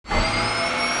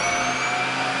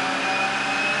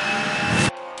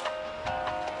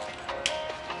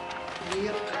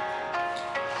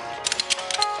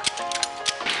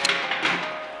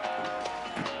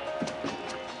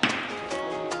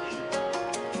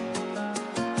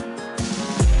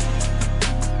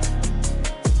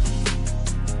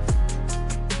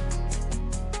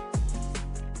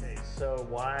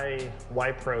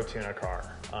why pro-tune a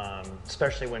car,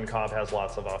 especially when COBB has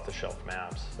lots of off-the-shelf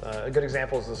maps. A good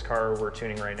example is this car we're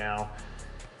tuning right now.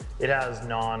 It has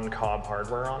non-COBB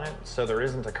hardware on it, so there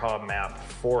isn't a COBB map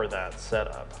for that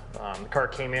setup. The car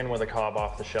came in with a COBB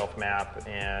off-the-shelf map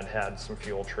and had some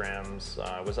fuel trims,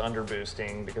 was under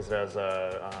boosting because it has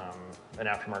an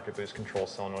aftermarket boost control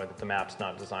solenoid that the map's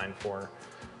not designed for.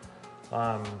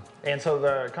 And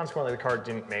so consequently the car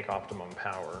didn't make optimum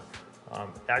power.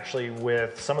 Actually,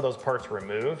 with some of those parts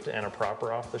removed and a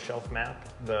proper off-the-shelf map,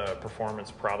 the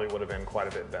performance probably would have been quite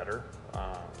a bit better.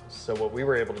 So what we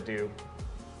were able to do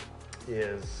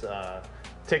is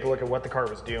take a look at what the car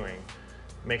was doing,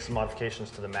 make some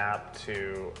modifications to the map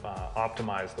to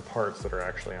optimize the parts that are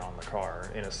actually on the car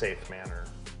in a safe manner.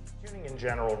 Tuning in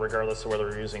general, regardless of whether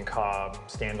we're using COBB,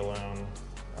 standalone,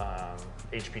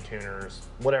 HP tuners,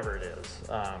 whatever it is,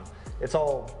 it's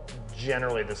all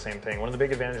generally the same thing. One of the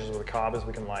big advantages with COBB is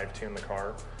we can live tune the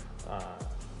car.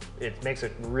 It makes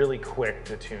it really quick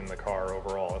to tune the car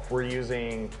overall. If we're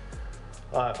using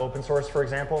open source, for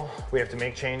example, we have to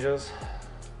make changes,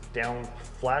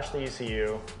 flash the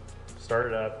ECU, start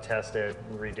it up, test it,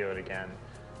 redo it again.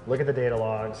 Look at the data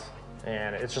logs,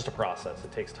 and it's just a process.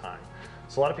 It takes time.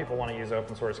 So a lot of people want to use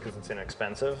open source because it's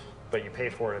inexpensive, but you pay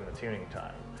for it in the tuning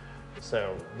time.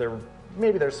 So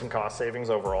maybe there's some cost savings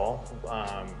overall,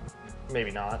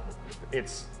 maybe not.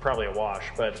 It's probably a wash,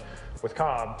 but with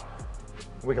COBB,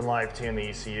 we can live tune the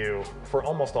ECU for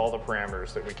almost all the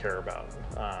parameters that we care about.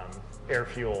 Air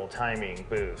fuel, timing,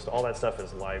 boost, all that stuff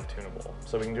is live tunable.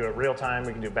 So we can do it real time,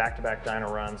 we can do back-to-back dyno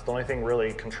runs. The only thing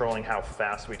really controlling how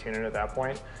fast we tune it at that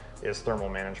point is thermal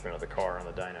management of the car and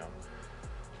the dyno.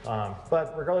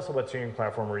 But regardless of what tuning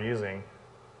platform we're using,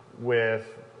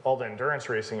 with all the endurance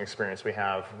racing experience we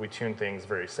have, we tune things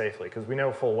very safely because we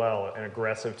know full well an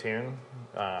aggressive tune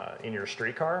in your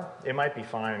street car, it might be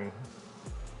fine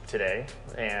today,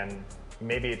 and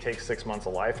maybe it takes 6 months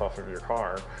of life off of your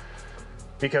car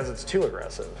because it's too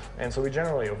aggressive. And so we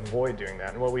generally avoid doing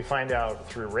that. And what we find out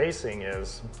through racing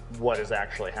is what is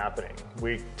actually happening.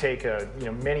 We take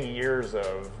many years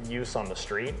of use on the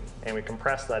street and we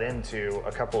compress that into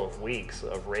a couple of weeks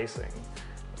of racing.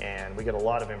 And we get a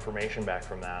lot of information back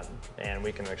from that, and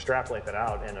we can extrapolate that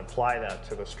out and apply that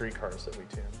to the street cars that we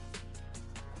tune.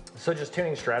 So just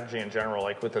tuning strategy in general,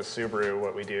 like with the Subaru,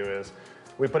 what we do is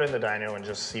we put in the dyno and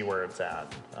just see where it's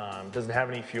at. Does it have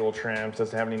any fuel trims?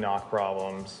 Does it have any knock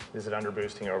problems? Is it under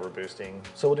boosting, over boosting?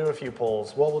 So we'll do a few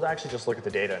pulls. Well, we'll actually just look at the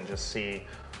data and just see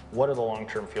what are the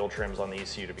long-term fuel trims on the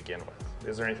ECU to begin with.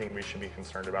 Is there anything we should be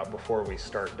concerned about before we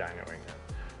start dynoing it?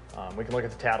 We can look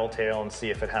at the tattletale and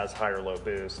see if it has high or low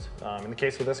boost. In the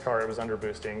case of this car, it was under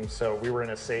boosting, so we were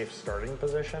in a safe starting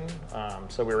position.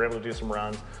 So we were able to do some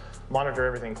runs, monitor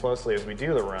everything closely as we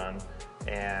do the run,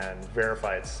 and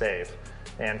verify it's safe.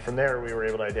 And from there, we were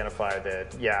able to identify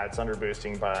that, yeah, it's under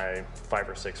boosting by 5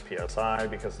 or 6 PSI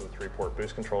because of the 3-port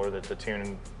boost controller that the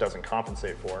tune doesn't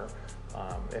compensate for.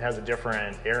 It has a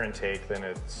different air intake than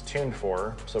it's tuned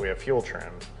for, so we have fuel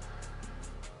trims.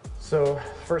 So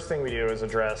first thing we do is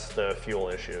address the fuel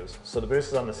issues. So the boost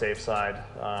is on the safe side.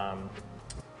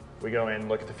 We go in,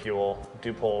 look at the fuel,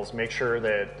 do pulls, make sure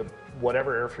that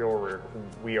whatever air fuel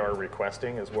we are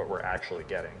requesting is what we're actually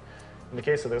getting. In the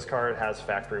case of this car, it has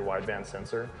factory wideband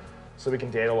sensor, so we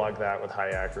can data log that with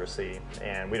high accuracy,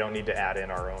 and we don't need to add in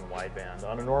our own wideband.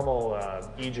 On a normal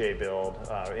EJ build,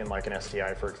 in like an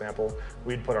STI for example,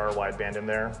 we'd put our wideband in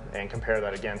there and compare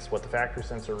that against what the factory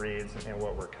sensor reads and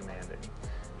what we're commanding.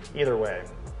 Either way,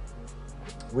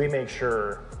 we make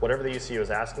sure whatever the ECU is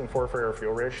asking for air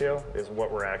fuel ratio is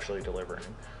what we're actually delivering.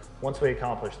 Once we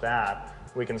accomplish that,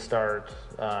 we can start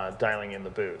dialing in the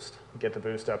boost, get the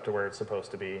boost up to where it's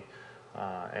supposed to be,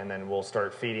 and then we'll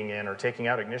start feeding in or taking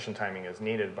out ignition timing as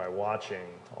needed by watching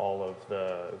all of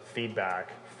the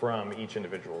feedback from each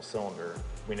individual cylinder.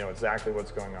 We know exactly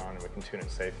what's going on and we can tune it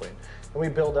safely. And we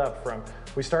build up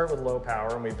we start with low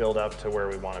power and we build up to where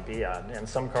we want to be at. And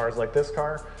some cars like this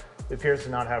car, it appears to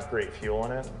not have great fuel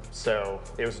in it. So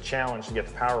it was a challenge to get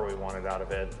the power we wanted out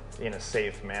of it in a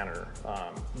safe manner.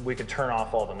 We could turn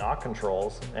off all the knock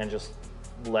controls and just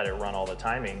let it run all the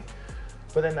timing.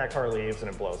 But then that car leaves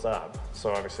and it blows up.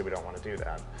 So obviously we don't want to do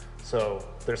that. So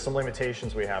there's some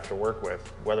limitations we have to work with,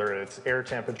 whether it's air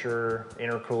temperature,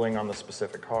 intercooling on the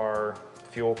specific car,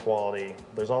 fuel quality.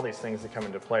 There's all these things that come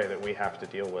into play that we have to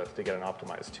deal with to get an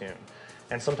optimized tune.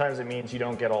 And sometimes it means you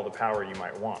don't get all the power you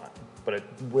might want, but it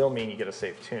will mean you get a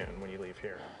safe tune when you leave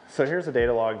here. So here's a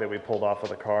data log that we pulled off of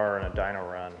the car in a dyno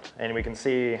run. And we can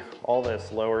see all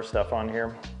this lower stuff on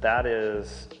here. That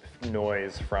is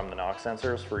noise from the knock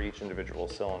sensors for each individual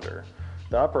cylinder.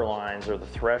 The upper lines are the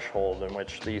threshold in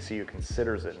which the ECU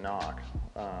considers it knock.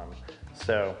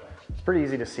 So it's pretty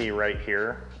easy to see right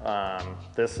here.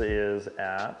 This is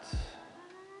at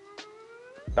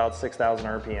about 6,000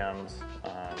 RPMs.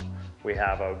 We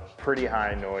have a pretty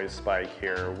high noise spike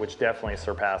here, which definitely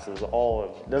surpasses all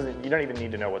of, you don't even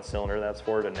need to know what cylinder that's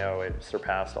for to know it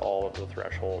surpassed all of the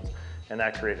thresholds, and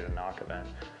that created a knock event.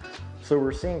 So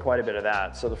we're seeing quite a bit of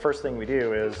that. So the first thing we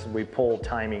do is we pull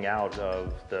timing out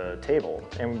of the table.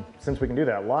 And since we can do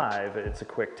that live, it's a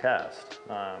quick test.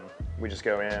 We just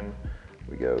go in,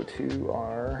 we go to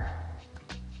our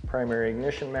primary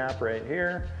ignition map right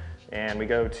here, and we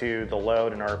go to the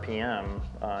load and RPM.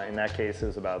 In that case, it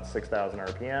was about 6,000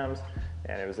 RPMs,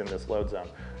 and it was in this load zone.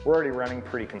 We're already running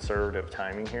pretty conservative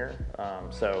timing here,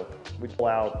 so we pull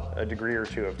out a degree or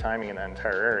two of timing in that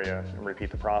entire area and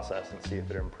repeat the process and see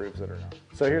if it improves it or not.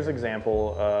 So here's an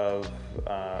example of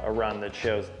a run that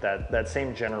shows that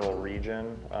same general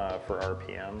region for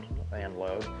RPM and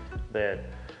load, that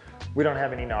we don't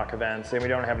have any knock events and we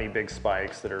don't have any big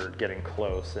spikes that are getting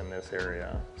close in this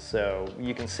area. So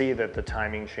you can see that the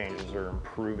timing changes are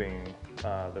improving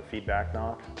the feedback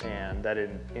knock, and that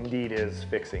indeed is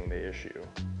fixing the issue.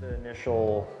 The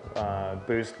initial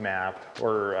boost map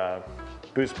or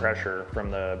boost pressure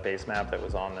from the base map that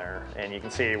was on there, and you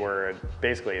can see where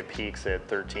it peaks at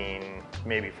 13,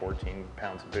 maybe 14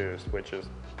 pounds of boost, which is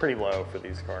pretty low for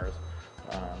these cars.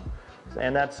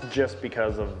 And that's just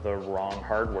because of the wrong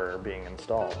hardware being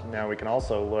installed. Now we can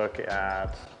also look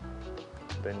at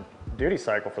the duty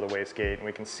cycle for the wastegate, and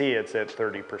we can see it's at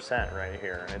 30% right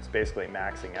here, and it's basically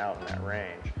maxing out in that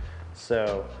range.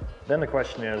 So then the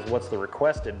question is, what's the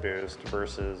requested boost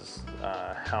versus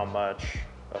how much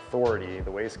authority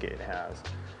the wastegate has?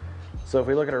 So if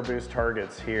we look at our boost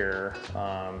targets here,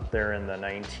 they're in the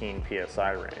 19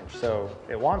 PSI range. So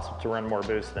it wants to run more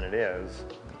boost than it is.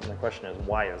 And the question is,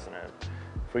 why isn't it?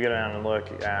 If we go down and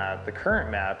look at the current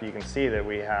map, you can see that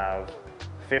we have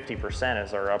 50%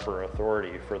 as our upper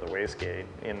authority for the wastegate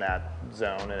in that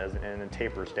zone, and it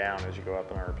tapers down as you go up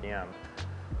in RPM.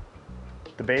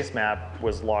 The base map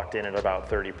was locked in at about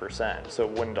 30%, so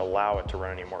it wouldn't allow it to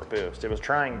run any more boost. It was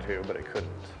trying to, but it couldn't.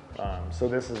 So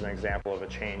this is an example of a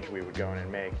change we would go in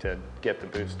and make to get the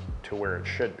boost to where it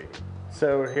should be.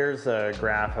 So here's a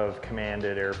graph of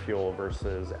commanded air fuel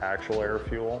versus actual air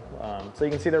fuel. So you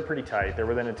can see they're pretty tight. They're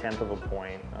within 1/10 of a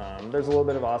point. There's a little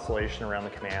bit of oscillation around the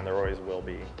command. There always will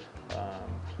be.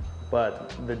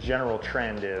 But the general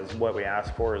trend is what we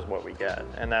ask for is what we get.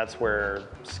 And that's where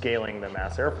scaling the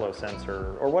mass airflow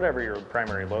sensor, or whatever your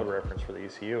primary load reference for the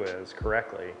ECU is,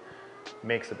 correctly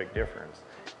makes a big difference.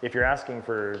 If you're asking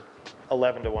for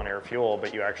 11-to-1 air fuel,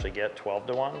 but you actually get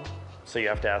 12-to-1, so you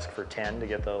have to ask for 10 to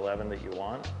get the 11 that you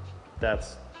want,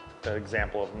 that's an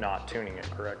example of not tuning it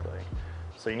correctly.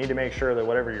 So you need to make sure that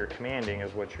whatever you're commanding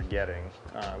is what you're getting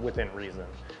within reason.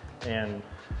 And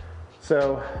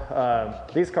so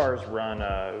these cars run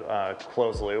a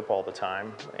closed loop all the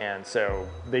time, and so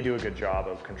they do a good job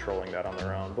of controlling that on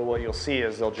their own. But what you'll see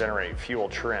is they'll generate fuel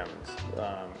trims.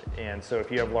 And so if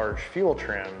you have large fuel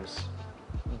trims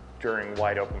during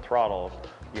wide open throttle,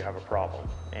 you have a problem,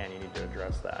 and you need to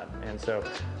address that. And so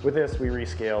with this, we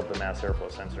rescaled the mass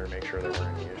airflow sensor to make sure there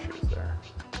weren't any issues there.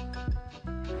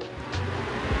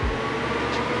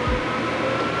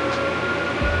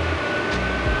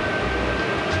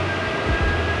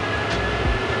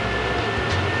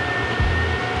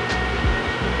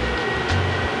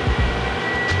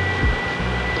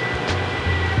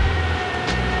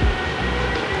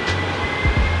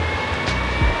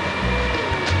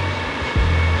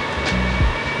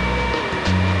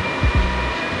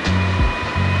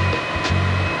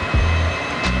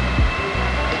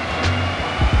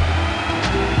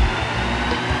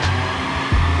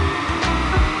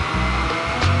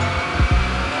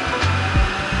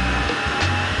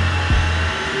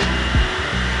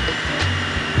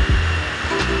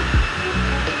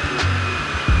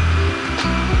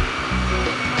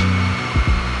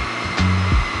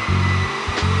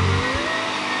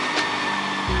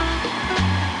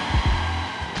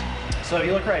 So if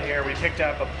you look right here, we picked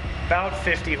up about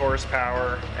 50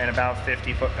 horsepower and about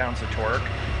 50 foot-pounds of torque.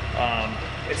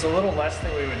 It's a little less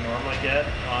than we would normally get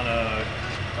on a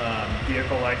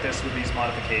vehicle like this with these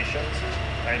modifications.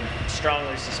 I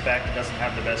strongly suspect it doesn't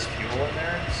have the best fuel in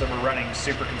there, so we're running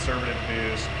super conservative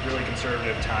boost, really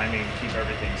conservative timing to keep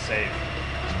everything safe.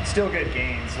 Still good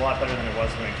gains, a lot better than it was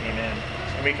when it came in,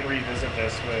 and we can revisit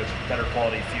this with better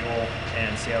quality fuel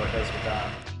and see how it does with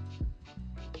that.